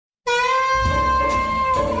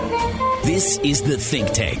This is The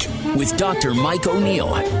Think Tank with Dr. Mike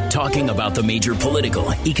O'Neill, talking about the major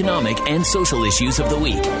political, economic, and social issues of the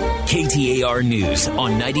week. KTAR News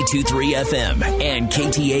on 92.3 FM and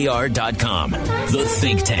KTAR.com. The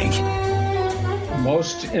Think Tank.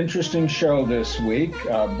 Most interesting show this week.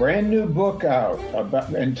 A brand new book out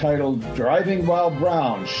entitled Driving While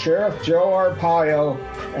Brown, Sheriff Joe Arpaio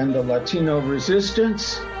and the Latino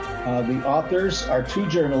Resistance. The authors are two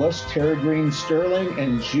journalists, Terry Green Sterling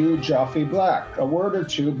and Jude Joffe Black. A word or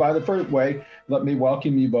two. By the way, let me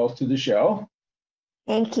welcome you both to the show.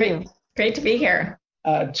 Thank you. Great to be here.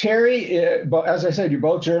 Terry, as I said, you're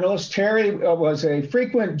both journalists. Terry was a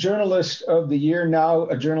frequent journalist of the year, now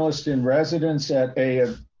a journalist in residence at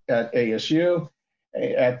ASU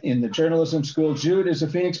in the journalism school. Jude is a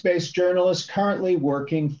Phoenix-based journalist currently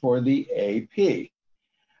working for the AP.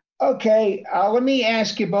 Okay, let me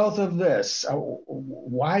ask you both of this.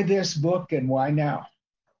 Why this book and why now?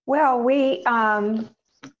 Well, we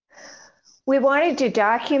wanted to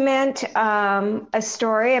document a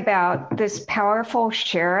story about this powerful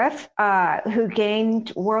sheriff who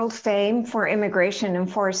gained world fame for immigration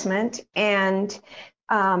enforcement. And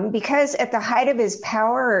because at the height of his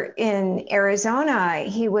power in Arizona,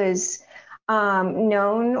 he was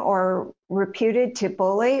known or reputed to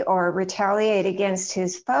bully or retaliate against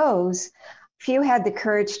his foes, few had the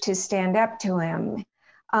courage to stand up to him.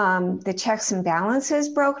 The checks and balances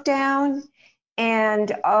broke down,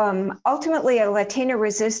 and ultimately a Latino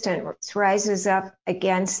resistance rises up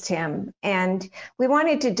against him. And we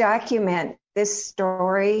wanted to document this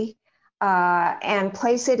story and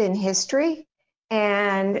place it in history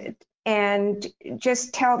and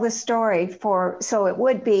just tell the story so it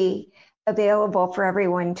would be available for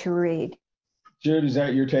everyone to read. Jude, is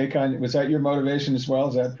that your take on it? Was that your motivation as well?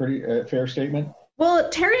 Is that a pretty fair statement? Well,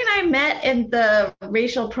 Terry and I met in the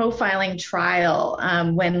racial profiling trial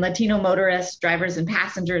when Latino motorists, drivers, and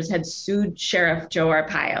passengers had sued Sheriff Joe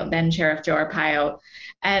Arpaio, then Sheriff Joe Arpaio.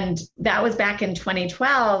 And that was back in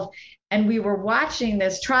 2012. And we were watching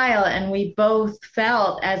this trial, and we both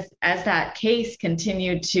felt as that case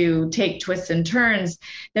continued to take twists and turns,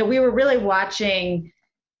 that we were really watching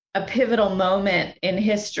a pivotal moment in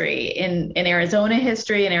history, in Arizona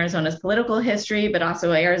history, in Arizona's political history, but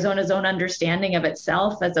also Arizona's own understanding of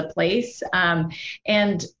itself as a place,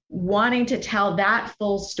 and wanting to tell that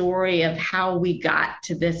full story of how we got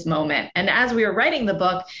to this moment. And as we were writing the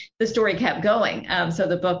book, the story kept going. So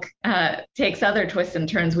the book takes other twists and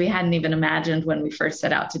turns we hadn't even imagined when we first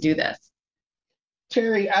set out to do this.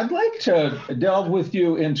 Terry, I'd like to delve with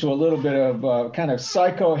you into a little bit of kind of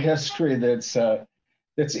psychohistory that's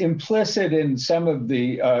implicit in some of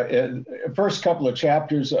the first couple of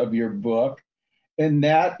chapters of your book, and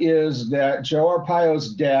that is that Joe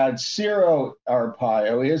Arpaio's dad, Ciro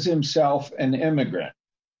Arpaio, is himself an immigrant.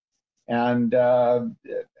 And do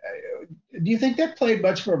you think that played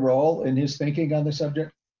much of a role in his thinking on the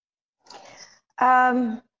subject?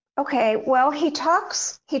 Okay, well, he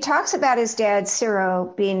talks about his dad,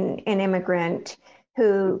 Ciro, being an immigrant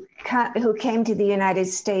who came to the United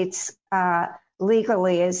States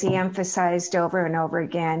legally, as he emphasized over and over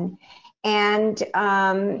again. And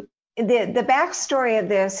the backstory of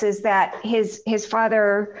this is that his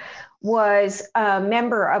father was a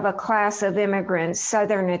member of a class of immigrants,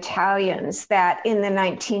 Southern Italians, that in the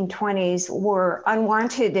 1920s were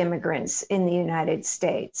unwanted immigrants in the United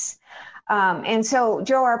States. And so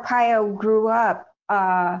Joe Arpaio grew up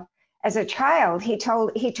as a child. He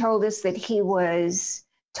told us that he was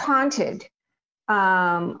taunted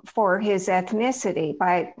for his ethnicity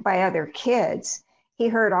by other kids. He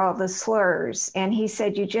heard all the slurs, and he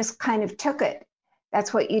said, "You just kind of took it.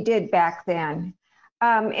 That's what you did back then."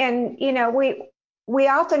 And you know, we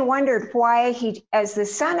often wondered why he, as the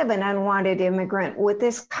son of an unwanted immigrant with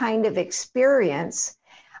this kind of experience,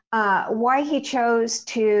 why he chose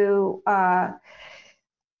to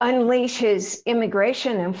unleash his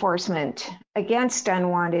immigration enforcement against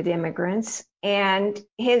unwanted immigrants. And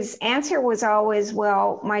his answer was always,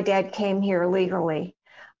 well, my dad came here legally.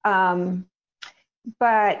 But,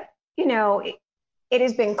 you know, it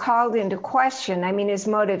has been called into question. I mean, his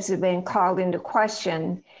motives have been called into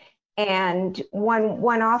question. And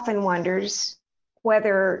one often wonders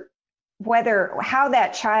whether how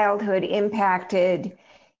that childhood impacted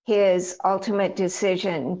his ultimate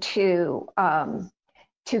decision to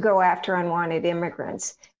go after unwanted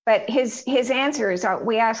immigrants. But his answer is,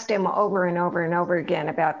 we asked him over and over and over again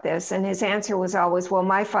about this, and his answer was always, well,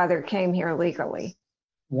 my father came here legally.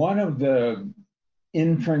 One of the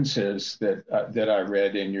inferences that I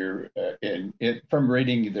read from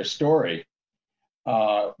reading the story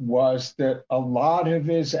was that a lot of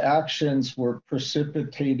his actions were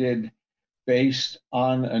precipitated based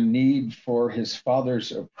on a need for his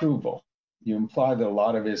father's approval. You imply that a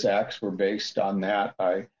lot of his acts were based on that.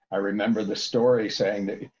 I remember the story saying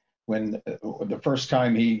that when the first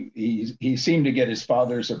time he seemed to get his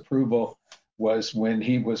father's approval was when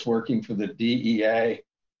he was working for the DEA,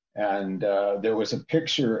 and there was a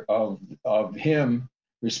picture of him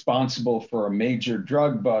responsible for a major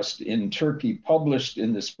drug bust in Turkey, published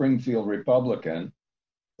in the Springfield Republican,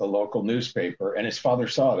 the local newspaper, and his father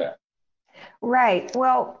saw that. Right.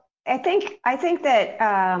 Well, I think that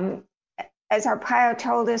as Arpaio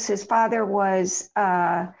told us, his father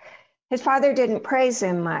didn't praise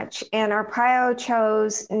him much, and Arpaio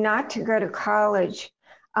chose not to go to college,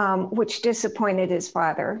 which disappointed his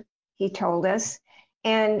father, he told us.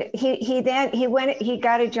 And he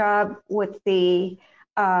got a job with the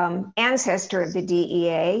ancestor of the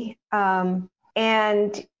DEA,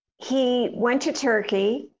 and he went to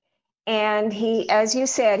Turkey, and he, as you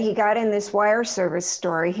said, he got in this wire service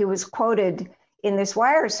story. He was quoted in this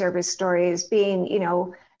wire service story as being,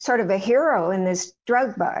 sort of a hero in this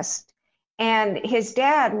drug bust. And his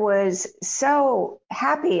dad was so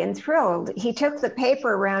happy and thrilled. He took the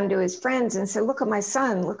paper around to his friends and said, look at my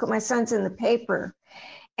son's in the paper.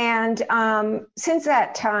 And since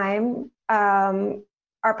that time,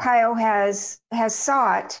 Arpaio has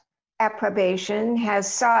sought approbation,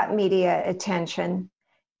 has sought media attention.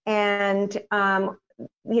 And,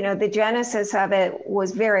 the genesis of it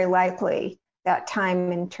was very likely that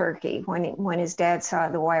time in Turkey when his dad saw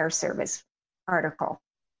the wire service article.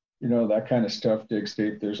 That kind of stuff digs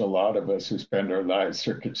deep. There's a lot of us who spend our lives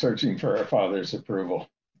searching for our father's approval.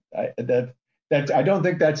 I don't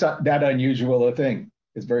think that's that unusual a thing.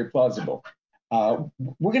 It's very plausible.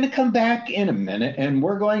 We're going to come back in a minute, and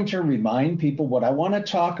we're going to remind people what I want to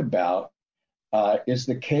talk about is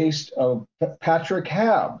the case of Patrick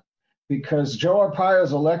Habb, because Joe Arpaio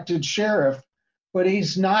is elected sheriff, but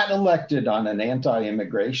he's not elected on an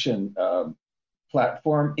anti-immigration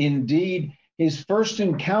platform. Indeed, his first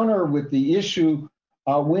encounter with the issue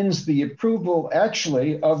wins the approval,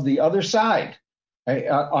 actually, of the other side. An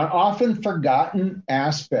often forgotten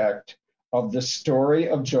aspect of the story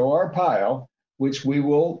of Joe Arpaio, which we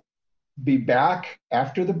will be back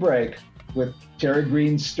after the break with Terry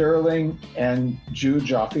Green Sterling and Jude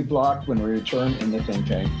Joffe Block when we return in the Think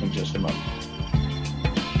Tank in just a moment.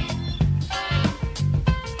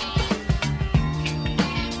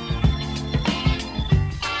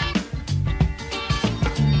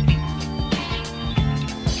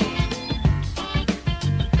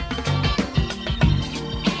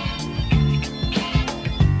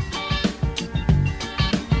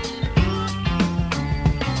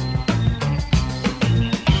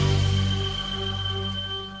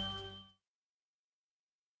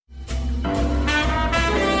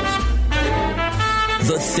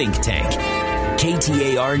 Think Tank.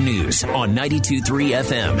 KTAR News on 92.3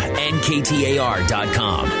 FM and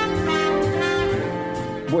KTAR.com.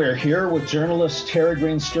 We're here with journalists Terry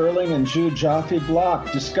Green Sterling and Jude Joffe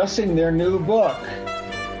Block discussing their new book,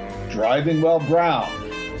 Driving While Brown,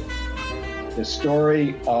 the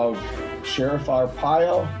story of Sheriff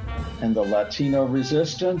Arpaio and the Latino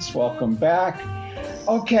resistance. Welcome back.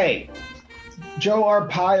 Okay. Joe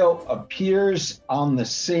Arpaio appears on the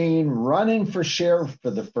scene running for sheriff for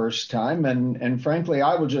the first time. And frankly,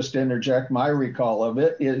 I will just interject my recall of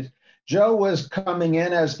it. Joe was coming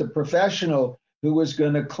in as the professional who was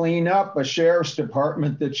going to clean up a sheriff's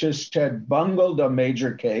department that just had bungled a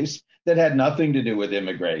major case that had nothing to do with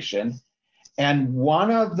immigration. And one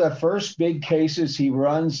of the first big cases he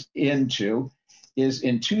runs into is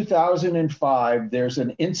in 2005. There's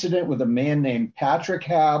an incident with a man named Patrick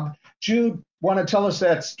Habb. Jude, want to tell us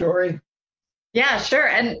that story? Yeah, sure.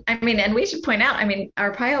 And we should point out,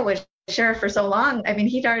 Arpaio was sheriff for so long.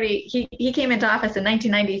 He came into office in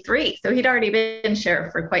 1993, so he'd already been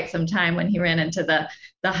sheriff for quite some time when he ran into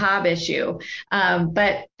the Habb issue.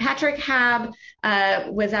 But Patrick Habb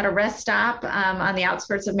was at a rest stop on the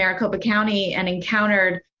outskirts of Maricopa County and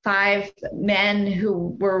encountered 5 men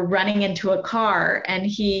who were running into a car, and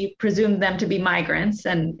he presumed them to be migrants,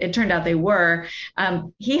 and it turned out they were.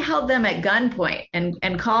 He held them at gunpoint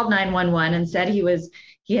and called 911 and said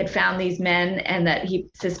he had found these men and that he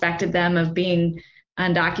suspected them of being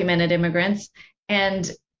undocumented immigrants. And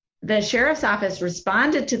the sheriff's office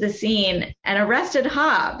responded to the scene and arrested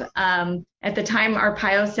Habb. At the time,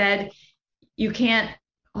 Arpaio said, you can't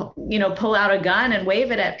pull out a gun and wave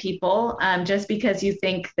it at people just because you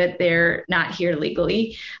think that they're not here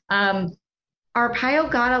legally. Arpaio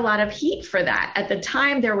got a lot of heat for that. At the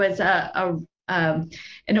time, there was a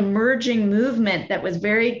an emerging movement that was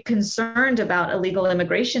very concerned about illegal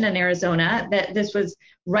immigration in Arizona. That this was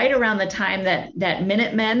right around the time that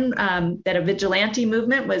Minutemen, that a vigilante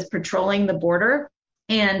movement was patrolling the border.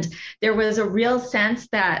 And there was a real sense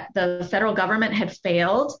that the federal government had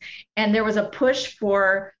failed, and there was a push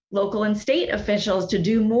for local and state officials to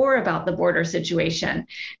do more about the border situation.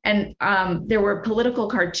 And there were political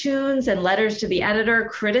cartoons and letters to the editor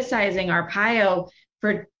criticizing Arpaio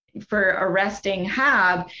for arresting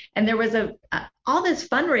Hab. And there was all this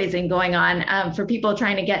fundraising going on for people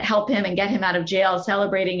trying to help him and get him out of jail,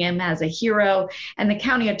 celebrating him as a hero. And the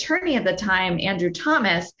county attorney at the time, Andrew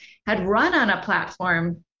Thomas, had run on a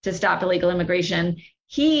platform to stop illegal immigration.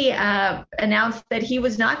 He announced that he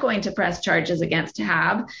was not going to press charges against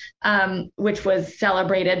Hab, which was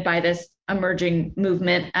celebrated by this emerging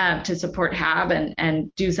movement to support Hab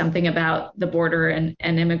and do something about the border and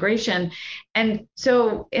immigration. And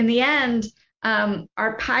so in the end,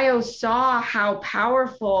 Arpaio saw how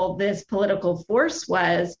powerful this political force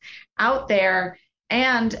was out there.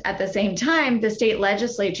 And at the same time, the state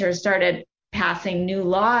legislature started passing new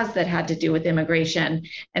laws that had to do with immigration.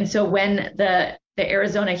 And so when the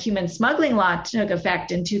Arizona human smuggling law took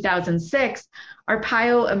effect in 2006,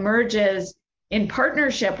 Arpaio emerges in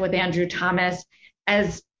partnership with Andrew Thomas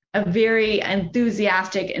as a very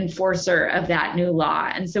enthusiastic enforcer of that new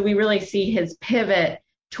law. And so we really see his pivot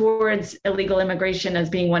towards illegal immigration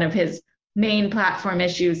as being one of his main platform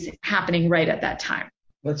issues happening right at that time.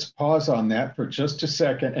 Let's pause on that for just a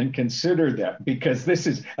second and consider that, because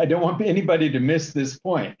I don't want anybody to miss this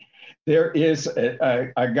point. There is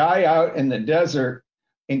a guy out in the desert,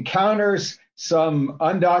 encounters some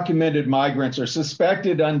undocumented migrants or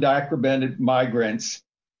suspected undocumented migrants,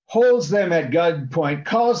 holds them at gunpoint,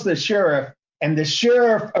 calls the sheriff, and the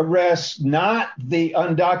sheriff arrests not the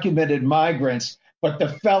undocumented migrants, but the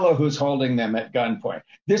fellow who's holding them at gunpoint.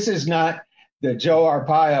 This is not the Joe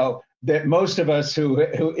Arpaio that most of us who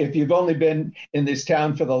if you've only been in this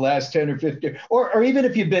town for the last 10 or 15, or even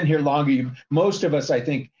if you've been here longer, most of us, I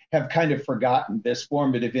think, have kind of forgotten this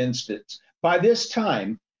formative instance. By this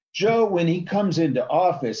time, Joe, when he comes into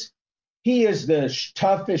office, he is the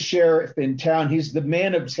toughest sheriff in town. He's the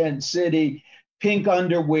man of Tent City, pink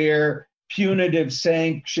underwear, punitive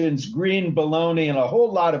sanctions, green baloney, and a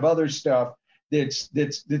whole lot of other stuff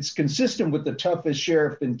that's consistent with the toughest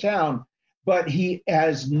sheriff in town. But he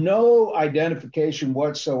has no identification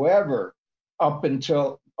whatsoever up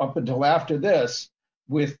until after this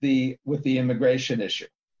with the immigration issue.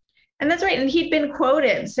 And that's right. And he'd been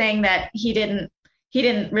quoted saying that he didn't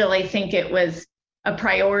really think it was a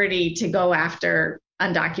priority to go after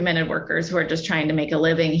undocumented workers who are just trying to make a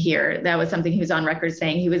living here. That was something he was on record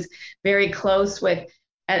saying. He was very close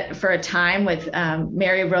for a time with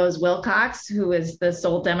Mary Rose Wilcox, who was the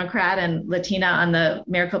sole Democrat and Latina on the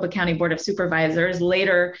Maricopa County Board of Supervisors.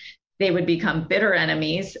 Later, they would become bitter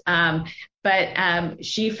enemies. But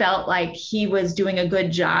she felt like he was doing a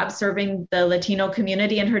good job serving the Latino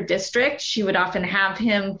community in her district. She would often have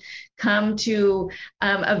him come to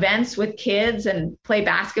events with kids and play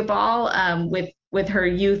basketball with her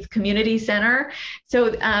youth community center. So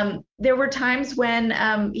there were times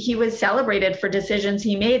when he was celebrated for decisions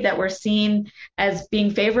he made that were seen as being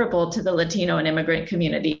favorable to the Latino and immigrant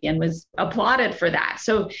community and was applauded for that.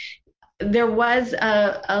 So there was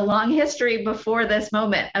a long history before this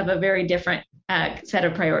moment of a very different set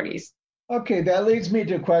of priorities. Okay, that leads me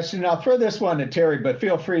to a question. I'll throw this one to Terry, but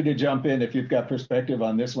feel free to jump in if you've got perspective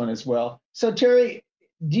on this one as well. So Terry,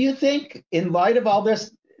 do you think, in light of all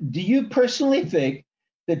this, do you personally think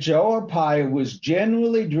that Joe Arpaio was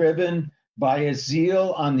genuinely driven by a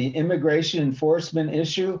zeal on the immigration enforcement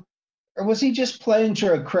issue? Or was he just playing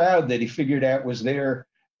to a crowd that he figured out was there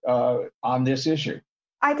on this issue?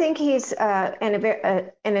 I think he's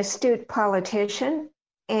an astute politician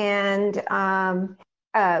and a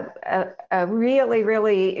really,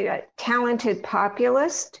 really talented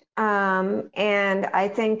populist. And I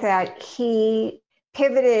think that he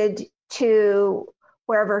pivoted to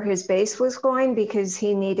wherever his base was going because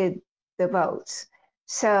he needed the votes.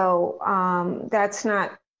 So that's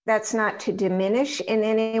not to diminish in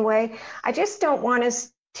any way. I just don't want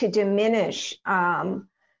us to diminish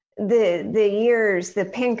the years, the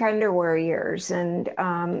pink underwear years, and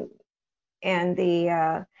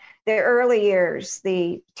the early years,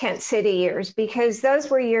 the Tent City years, because those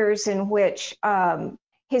were years in which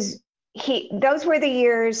those were the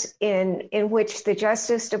years in which the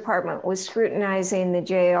Justice Department was scrutinizing the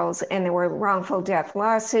jails, and there were wrongful death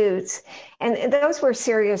lawsuits, and those were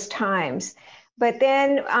serious times. But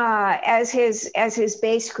then, as his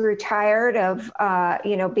base grew tired of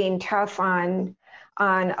being tough on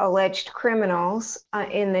on alleged criminals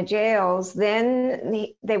in the jails,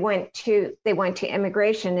 then they went to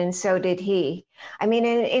immigration, and so did he. I mean,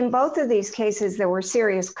 in both of these cases, there were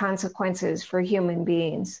serious consequences for human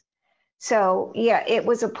beings. So yeah,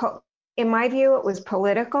 in my view, it was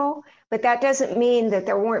political, but that doesn't mean that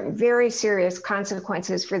there weren't very serious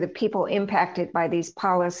consequences for the people impacted by these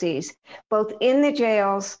policies, both in the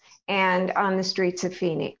jails and on the streets of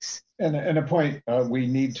Phoenix. And a point we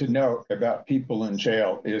need to note about people in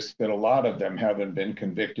jail is that a lot of them haven't been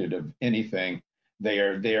convicted of anything. They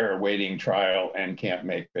are there awaiting trial and can't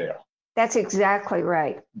make bail. That's exactly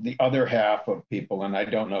right. The other half of people, and I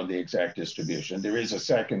don't know the exact distribution, there is a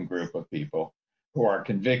second group of people who are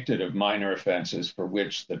convicted of minor offenses for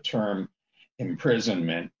which the term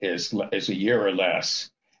imprisonment is a year or less.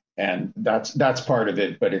 And that's part of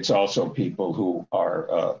it, but it's also people who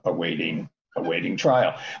are awaiting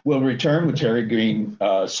trial. We'll return with Terry Greene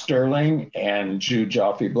Sterling and Jude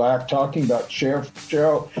Joffe-Black talking about Sheriff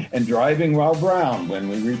Joe and driving while brown when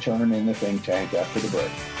we return in the think tank after the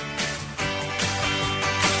break.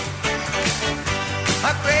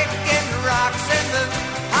 Breaking rocks in the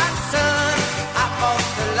hot sun, I fought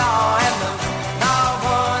the law and the law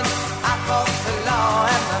won. I fought the law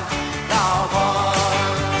and the law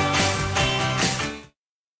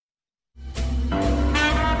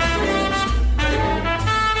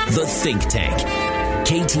won. The Think Tank.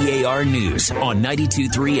 KTAR News on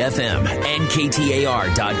 92.3 FM and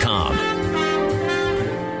KTAR.com.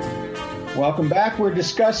 Welcome back. We're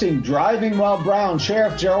discussing Driving While Brown,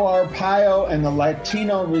 Sheriff Joe Arpaio and the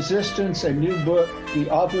Latino Resistance, a new book, the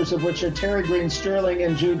authors of which are Terry Greene Sterling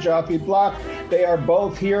and Jude Joffe-Black. They are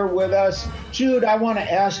both here with us. Jude, I want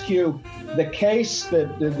to ask you the case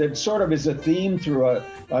that sort of is a theme through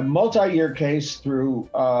a multi-year case through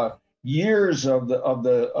years of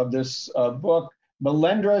this book,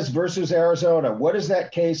 Melendrez versus Arizona. What is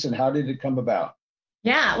that case and how did it come about?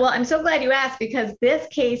 Yeah, well, I'm so glad you asked because this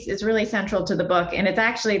case is really central to the book, and it's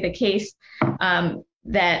actually the case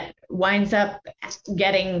that winds up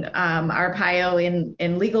getting Arpaio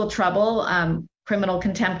in legal trouble, criminal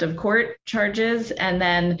contempt of court charges, and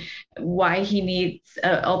then why he needs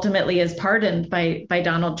ultimately is pardoned by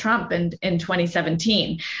Donald Trump in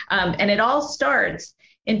 2017. And it all starts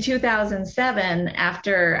in 2007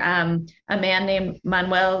 after a man named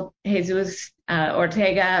Manuel Jesus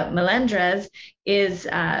Ortega Melendrez is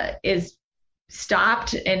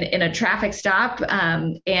stopped in a traffic stop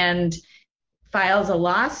and files a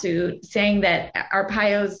lawsuit saying that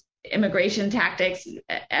Arpaio's immigration tactics,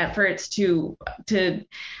 efforts to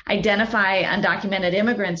identify undocumented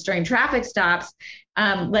immigrants during traffic stops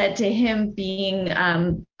led to him being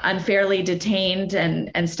unfairly detained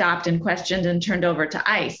and stopped and questioned and turned over to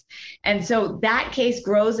ICE. And so that case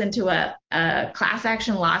grows into a class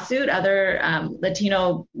action lawsuit. Other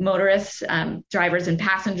Latino motorists, drivers and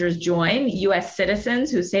passengers join, U.S.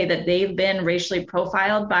 citizens who say that they've been racially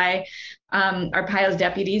profiled by Arpaio's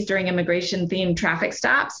deputies during immigration-themed traffic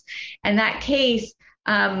stops. And that case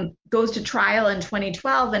goes to trial in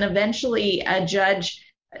 2012, and eventually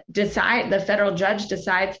the federal judge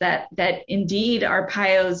decides that indeed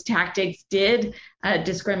Arpaio's tactics did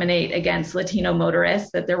discriminate against Latino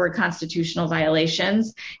motorists, that there were constitutional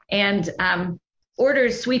violations, and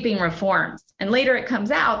orders sweeping reforms. And later it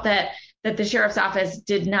comes out that the sheriff's office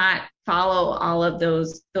did not follow all of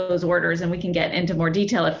those orders, and we can get into more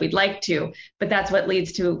detail if we'd like to. But that's what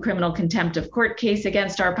leads to a criminal contempt of court case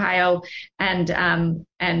against Arpaio and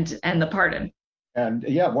the pardon. And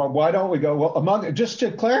yeah, well, why don't we go? Well, just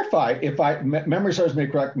to clarify, if memory serves me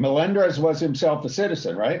correct, Melendrez was himself a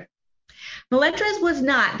citizen, right? Melendrez was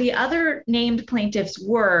not. The other named plaintiffs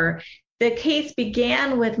were. The case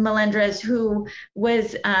began with Melendrez, who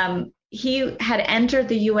was he had entered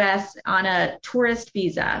the U.S. on a tourist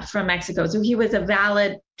visa from Mexico, so he was a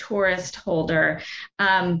valid tourist holder,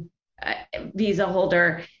 visa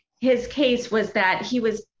holder. His case was that he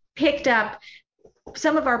was picked up.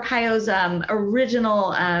 Some of Arpaio's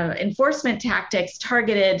original enforcement tactics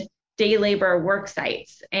targeted day labor work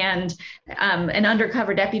sites, and an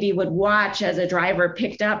undercover deputy would watch as a driver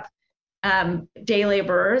picked up day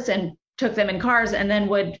laborers and took them in cars, and then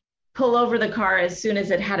would pull over the car as soon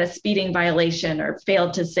as it had a speeding violation or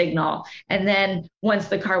failed to signal. And then once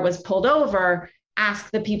the car was pulled over, ask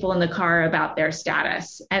the people in the car about their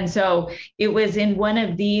status. And so it was in one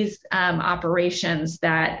of these operations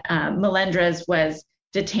that Melendrez was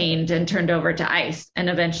detained and turned over to ICE and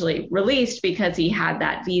eventually released because he had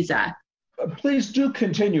that visa. Please do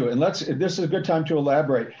continue. And this is a good time to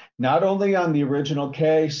elaborate, not only on the original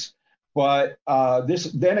case, but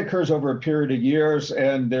this then occurs over a period of years,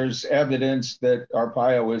 and there's evidence that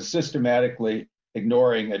Arpaio was systematically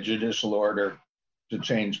ignoring a judicial order to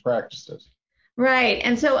change practices. Right.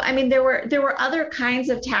 And so, I mean, there were other kinds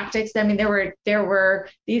of tactics. I mean, there were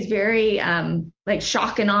these very like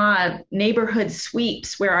shock and awe neighborhood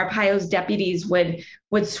sweeps where Arpaio's deputies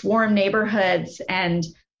would swarm neighborhoods and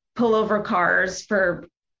pull over cars for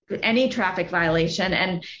any traffic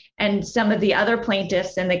violation. And some of the other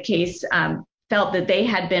plaintiffs in the case felt that they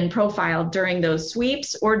had been profiled during those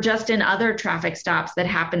sweeps or just in other traffic stops that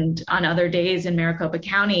happened on other days in Maricopa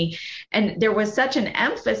County. And there was such an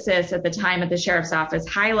emphasis at the time at the sheriff's office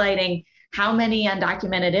highlighting how many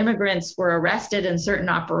undocumented immigrants were arrested in certain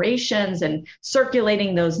operations and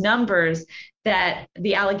circulating those numbers that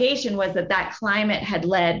the allegation was that climate had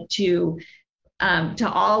led to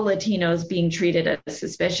all Latinos being treated as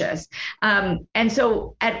suspicious. And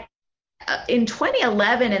so in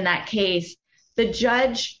 2011, in that case, the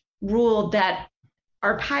judge ruled that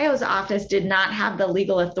Arpaio's office did not have the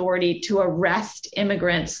legal authority to arrest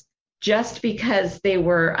immigrants just because they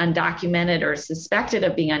were undocumented or suspected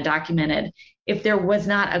of being undocumented if there was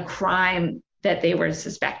not a crime that they were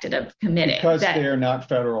suspected of committing. Because they are not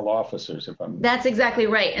federal officers, That's exactly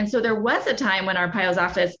right. And so there was a time when Arpaio's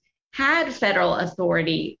office had federal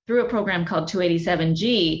authority through a program called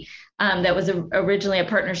 287G that was originally a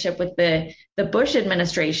partnership with the Bush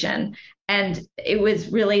administration. And it was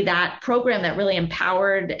really that program that really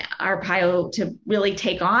empowered Arpaio to really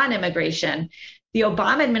take on immigration. The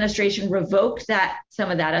Obama administration revoked some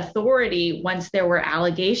of that authority once there were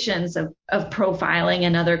allegations of profiling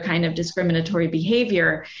and other kind of discriminatory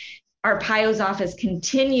behavior. Arpaio's office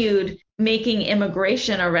continued making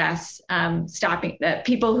immigration arrests, stopping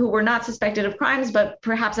people who were not suspected of crimes, but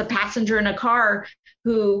perhaps a passenger in a car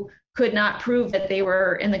who could not prove that they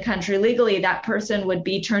were in the country legally, that person would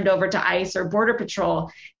be turned over to ICE or Border Patrol.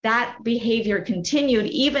 That behavior continued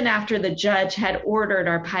even after the judge had ordered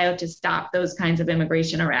Arpaio to stop those kinds of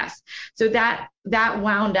immigration arrests. So that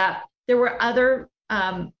wound up. There were other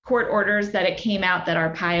court orders that it came out that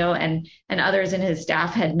Arpaio and others in his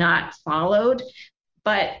staff had not followed.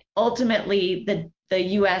 But ultimately, the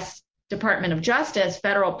U.S. Department of Justice,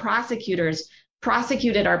 federal prosecutors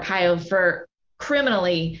prosecuted Arpaio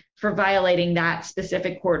criminally for violating that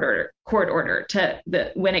specific court order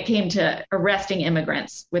when it came to arresting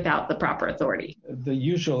immigrants without the proper authority. The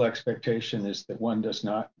usual expectation is that one does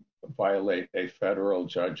not violate a federal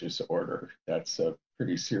judge's order. That's a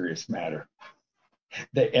pretty serious matter.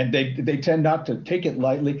 They tend not to take it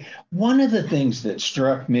lightly. One of the things that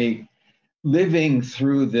struck me living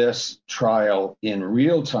through this trial in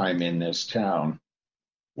real time in this town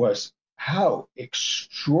was how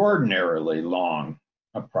extraordinarily long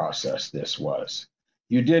a process this was.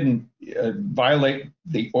 You didn't violate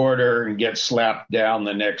the order and get slapped down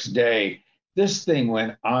the next day. This thing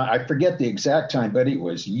went on, I forget the exact time, but it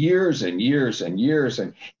was years and years and years.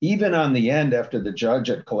 And even on the end, after the judge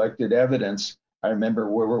had collected evidence, I remember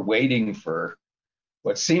we were waiting for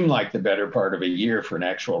what seemed like the better part of a year for an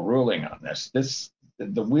actual ruling on this.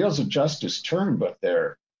 The wheels of justice turn, but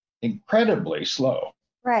they're incredibly slow.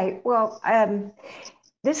 Right. Well,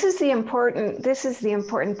 this is the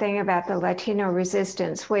important thing about the Latino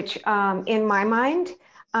resistance, which in my mind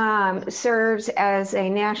serves as a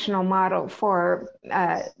national model for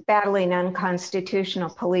battling unconstitutional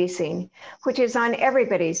policing, which is on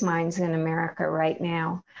everybody's minds in America right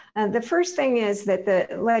now. The first thing is that the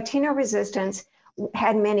Latino resistance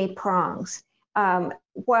had many prongs.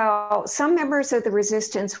 While some members of the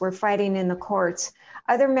resistance were fighting in the courts,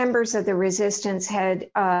 other members of the resistance had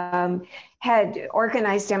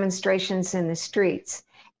organized demonstrations in the streets.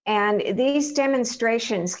 And these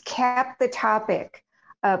demonstrations kept the topic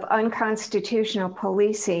of unconstitutional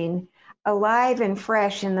policing alive and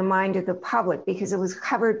fresh in the mind of the public because it was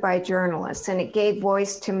covered by journalists and it gave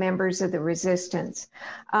voice to members of the resistance.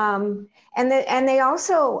 And they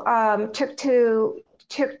also took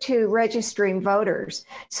to registering voters.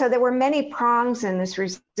 So there were many prongs in this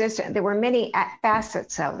resistance. There were many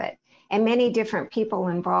facets of it and many different people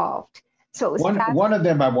involved. So it was one of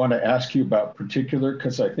them I want to ask you about particular,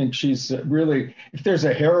 because I think she's really, if there's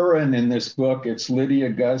a heroine in this book, it's Lydia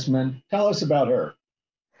Guzman. Tell us about her.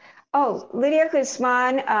 Oh, Lydia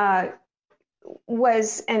Guzman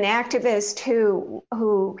was an activist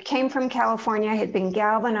who came from California, had been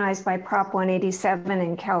galvanized by Prop 187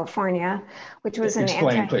 in California, which was an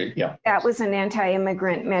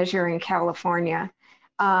anti-immigrant measure in California.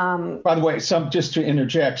 By the way, just to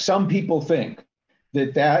interject, some people think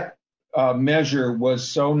that measure was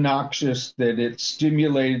so noxious that it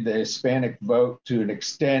stimulated the Hispanic vote to an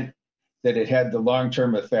extent that it had the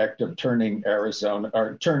long-term effect of turning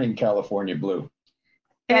California blue.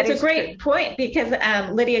 And it's a great point because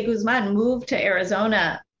Lydia Guzman moved to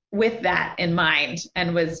Arizona with that in mind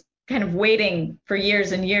and was kind of waiting for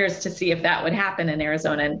years and years to see if that would happen in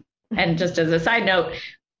Arizona. And just as a side note,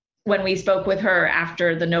 when we spoke with her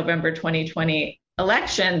after the November 2020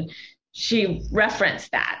 election, she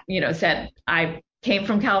referenced that, said, I came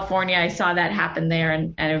from California, I saw that happen there,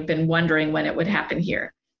 and I've been wondering when it would happen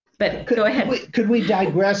here. But go ahead. Could we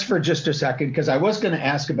digress for just a second? Because I was going to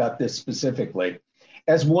ask about this specifically.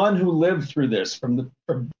 As one who lived through this from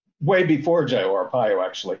way before Joe Arpaio,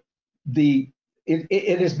 actually,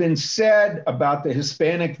 it has been said about the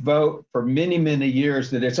Hispanic vote for many, many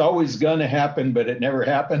years that it's always going to happen, but it never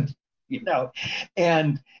happened,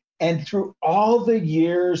 And through all the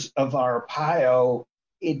years of Arpaio,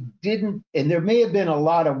 it didn't, and there may have been a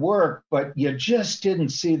lot of work, but you just didn't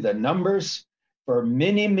see the numbers for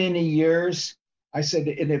many, many years. I said,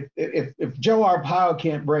 and if Joe Arpaio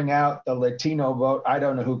can't bring out the Latino vote, I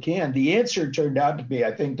don't know who can. The answer turned out to be,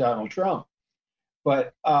 I think, Donald Trump.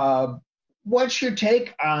 But what's your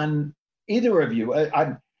take on either of you?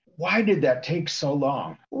 Why did that take so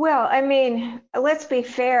long? Well, I mean, let's be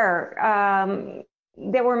fair.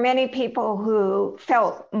 There were many people who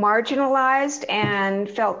felt marginalized and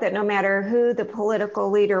felt that no matter who the political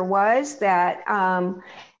leader was, that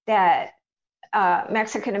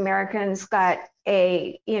Mexican Americans got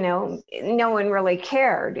no one really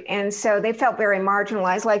cared. And so they felt very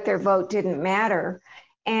marginalized, like their vote didn't matter.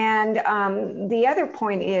 And the other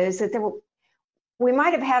point is that we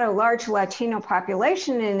might have had a large Latino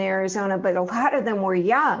population in Arizona, but a lot of them were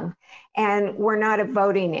young and were not of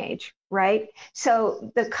voting age, right?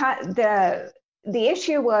 So the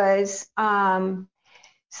issue was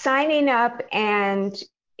signing up and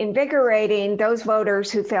invigorating those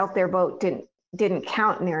voters who felt their vote didn't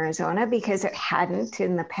count in Arizona because it hadn't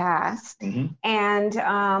in the past. Mm-hmm. And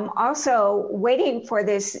also waiting for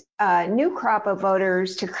this new crop of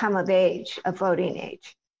voters to come of voting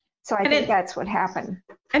age. So I think that's what happened.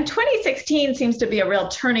 And 2016 seems to be a real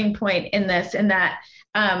turning point in this, in that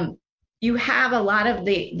you have a lot of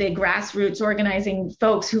the grassroots organizing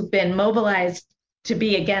folks who've been mobilized to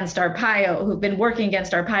be against Arpaio, who've been working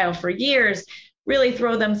against Arpaio for years, really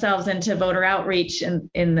throw themselves into voter outreach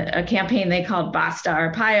in a campaign they called Basta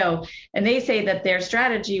Arpaio. And they say that their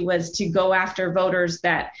strategy was to go after voters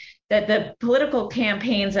that the political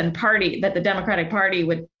campaigns and party, that the Democratic Party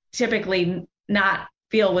would typically not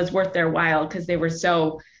feel was worth their while because they were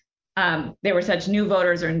they were such new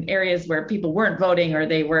voters or in areas where people weren't voting, or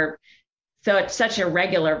they were such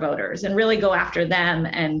irregular voters, and really go after them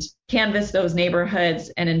and canvass those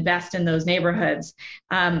neighborhoods and invest in those neighborhoods.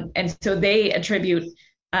 And so they attribute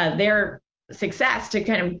their success to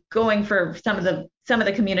kind of going for some of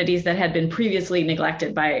the communities that had been previously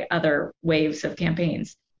neglected by other waves of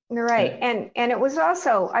campaigns. Right. And it was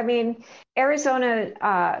also, I mean,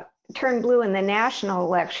 Arizona turned blue in the national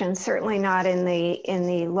elections, certainly not in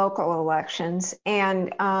the local elections.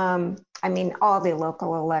 And I mean, all the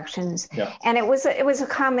local elections. Yeah. And it was a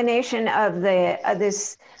combination of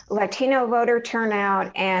this Latino voter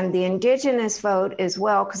turnout and the indigenous vote as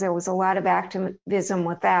well, because there was a lot of activism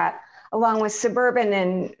with that, along with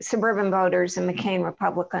suburban voters and McCain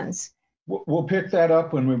Republicans. We'll pick that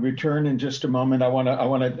up when we return in just a moment. I want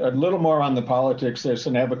a little more on the politics there,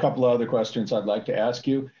 and I have a couple of other questions I'd like to ask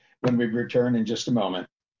you when we return in just a moment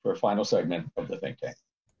for a final segment of the Think Tank.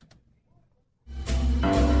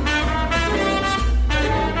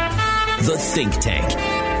 The Think Tank.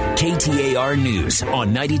 KTAR News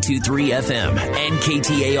on 92.3 FM and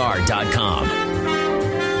KTAR.com.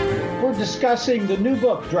 We're discussing the new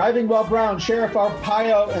book, Driving While Brown, Sheriff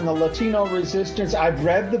Arpaio and the Latino Resistance. I've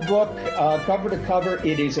read the book cover to cover.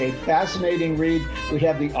 It is a fascinating read. We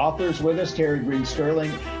have the authors with us, Terry Green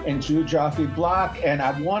Sterling and Jude Joffe Block. And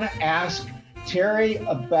I want to ask Terry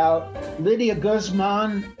about Lydia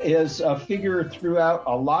Guzman is a figure throughout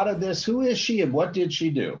a lot of this. Who is she and what did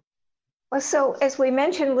she do? Well, so as we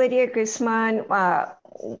mentioned, Lydia Guzman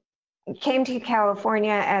came to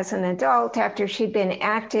California as an adult after she'd been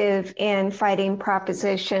active in fighting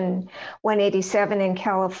Proposition 187 in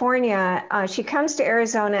California. She comes to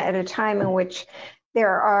Arizona at a time in which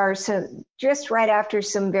there are just right after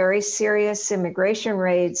some very serious immigration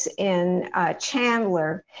raids in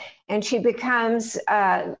Chandler, and she becomes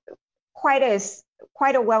quite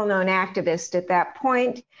a well-known activist at that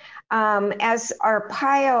point. As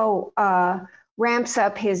Arpaio ramps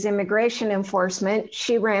up his immigration enforcement,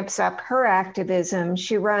 she ramps up her activism.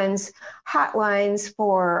 She runs hotlines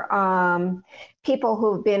for people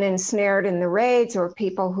who've been ensnared in the raids or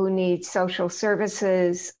people who need social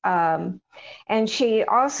services. And she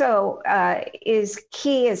also is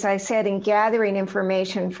key, as I said, in gathering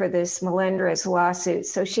information for this Melendrez lawsuit.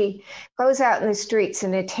 So she goes out in the streets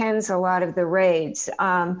and attends a lot of the raids.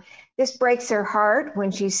 This breaks her heart when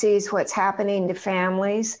she sees what's happening to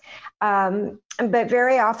families. But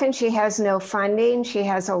very often she has no funding. She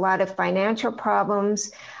has a lot of financial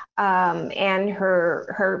problems, and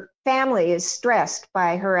her family is stressed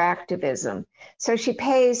by her activism. So she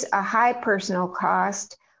pays a high personal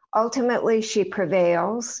cost. Ultimately, she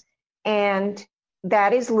prevails, and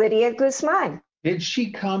that is Lydia Guzman. Did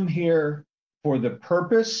she come here for the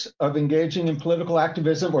purpose of engaging in political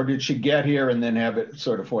activism, or did she get here and then have it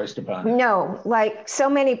sort of foisted upon her? No, like so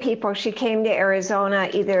many people, she came to Arizona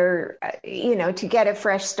either, to get a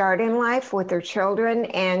fresh start in life with her children,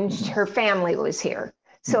 and her family was here.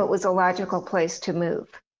 So it was a logical place to move.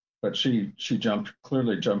 But she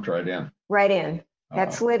clearly jumped right in. Right in.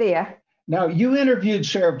 That's Lydia. Now, you interviewed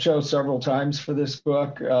Sheriff Joe several times for this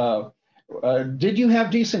book. Did you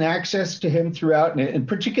have decent access to him throughout? And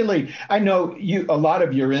particularly, I know a lot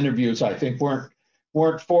of your interviews, I think, weren't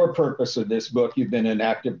for purpose of this book. You've been an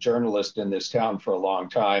active journalist in this town for a long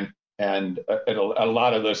time. And a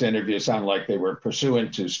lot of those interviews sound like they were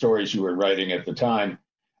pursuant to stories you were writing at the time.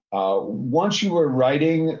 Once you were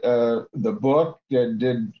writing the book,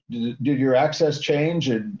 did your access change?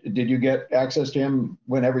 Did you get access to him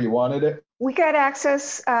whenever you wanted it? We got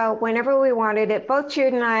access whenever we wanted it. Both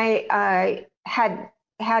Jude and I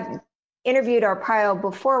had interviewed Arpaio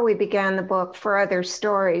before we began the book for other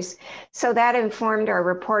stories, so that informed our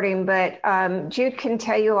reporting. But Jude can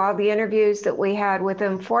tell you all the interviews that we had with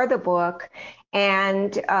him for the book,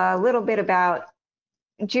 and a little bit about.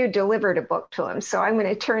 Jude delivered a book to him, so I'm going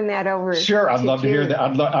to turn that over. Sure, I'd love to hear that.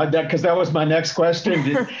 I'd love that, because that was my next question.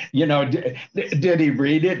 Did he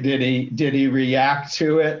read it? Did he react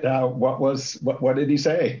to it? What did he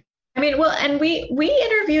say? I mean, well, and we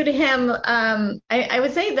interviewed him. I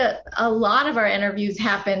would say that a lot of our interviews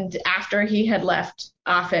happened after he had left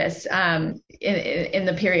office. In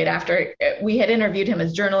the period after we had interviewed him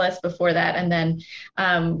as journalists before that, and then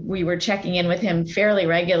we were checking in with him fairly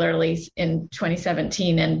regularly in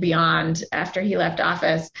 2017 and beyond after he left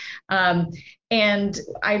office. And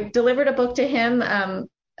I delivered a book to him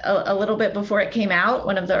a little bit before it came out,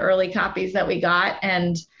 one of the early copies that we got,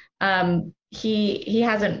 and he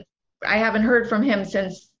hasn't. I haven't heard from him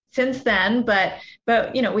since then, but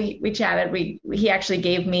we chatted. He actually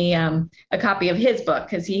gave me a copy of his book,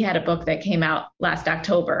 because he had a book that came out last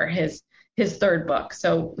October, his third book.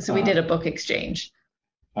 So we did a book exchange.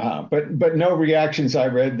 But no reactions. I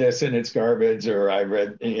read this and it's garbage, or I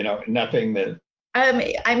read nothing that.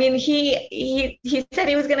 I mean, he said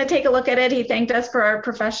he was going to take a look at it. He thanked us for our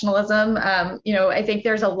professionalism. I think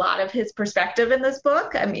there's a lot of his perspective in this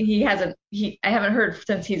book. I mean, I haven't heard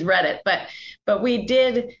since he's read it, but we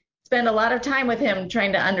did spend a lot of time with him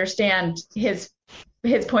trying to understand his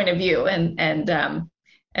point of view, and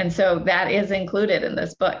so that is included in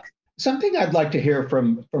this book. Something I'd like to hear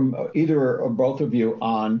from either or both of you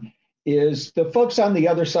on is the folks on the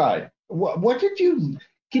other side.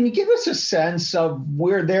 Can you give us a sense of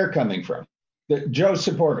where they're coming from? Joe's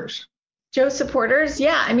supporters. Joe's supporters,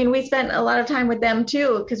 yeah. I mean, we spent a lot of time with them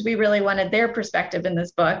too, because we really wanted their perspective in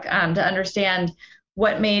this book, to understand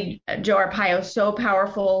what made Joe Arpaio so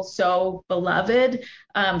powerful, so beloved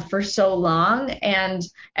for so long, and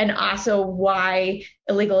also why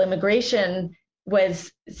illegal immigration was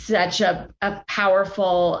such a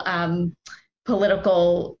powerful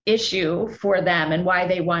political issue for them, and why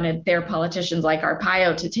they wanted their politicians like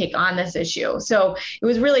Arpaio to take on this issue. So it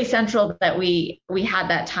was really central that we had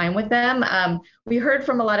that time with them. We heard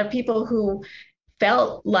from a lot of people who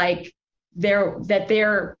felt like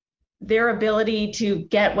their ability to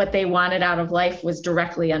get what they wanted out of life was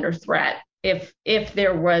directly under threat if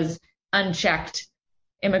there was unchecked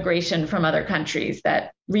immigration from other countries,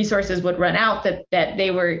 that resources would run out, that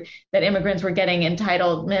immigrants were getting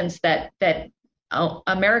entitlements that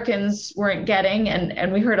Americans weren't getting,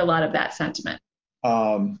 and we heard a lot of that sentiment.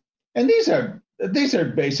 And these are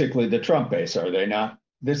basically the Trump base, are they not?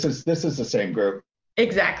 This is the same group.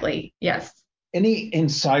 Exactly. Yes. Any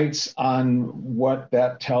insights on what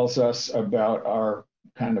that tells us about our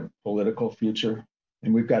kind of political future?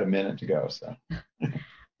 And we've got a minute to go, so.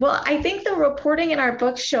 Well, I think the reporting in our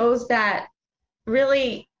book shows that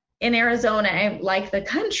really in Arizona, like the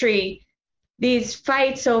country, these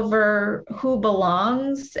fights over who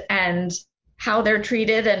belongs and how they're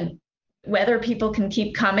treated and whether people can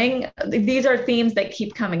keep coming. These are themes that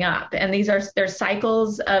keep coming up, and there's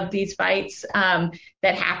cycles of these fights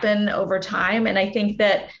that happen over time. And I think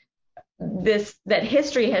that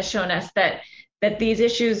history has shown us that these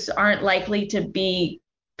issues aren't likely to be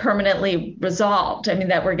permanently resolved. I mean,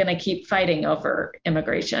 that we're going to keep fighting over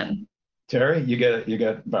immigration. Terry, you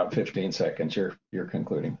got about 15 seconds. Your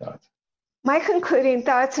concluding thoughts. My concluding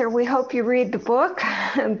thoughts are we hope you read the book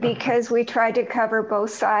because we tried to cover both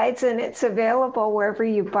sides, and it's available wherever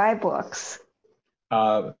you buy books.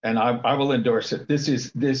 And I will endorse it. This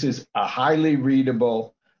is a highly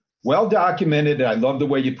readable, well documented. I love the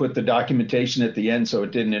way you put the documentation at the end so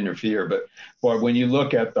it didn't interfere. But boy, when you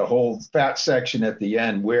look at the whole fat section at the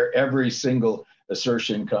end, where every single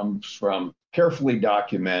assertion comes from, carefully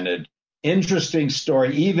documented. Interesting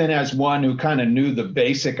story, even as one who kind of knew the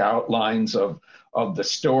basic outlines of the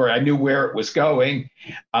story. I knew where it was going,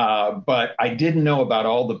 but I didn't know about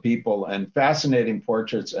all the people, and fascinating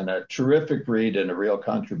portraits and a terrific read and a real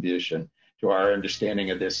contribution to our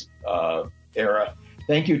understanding of this era.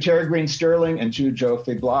 Thank you, Terry Greene Sterling and Joe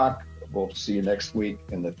Block. We'll see you next week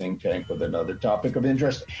in the think tank with another topic of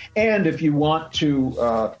interest. And if you want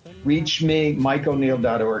to reach me,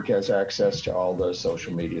 MikeO'Neill.org has access to all the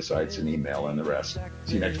social media sites and email and the rest.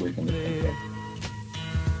 See you next week in the think tank.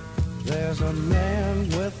 There's a man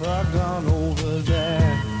with a gun over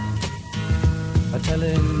there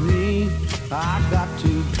telling me I got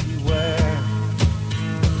to beware.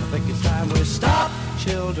 I think it's time we stop.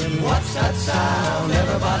 Children, what's that sound?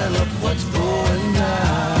 Everybody look what's going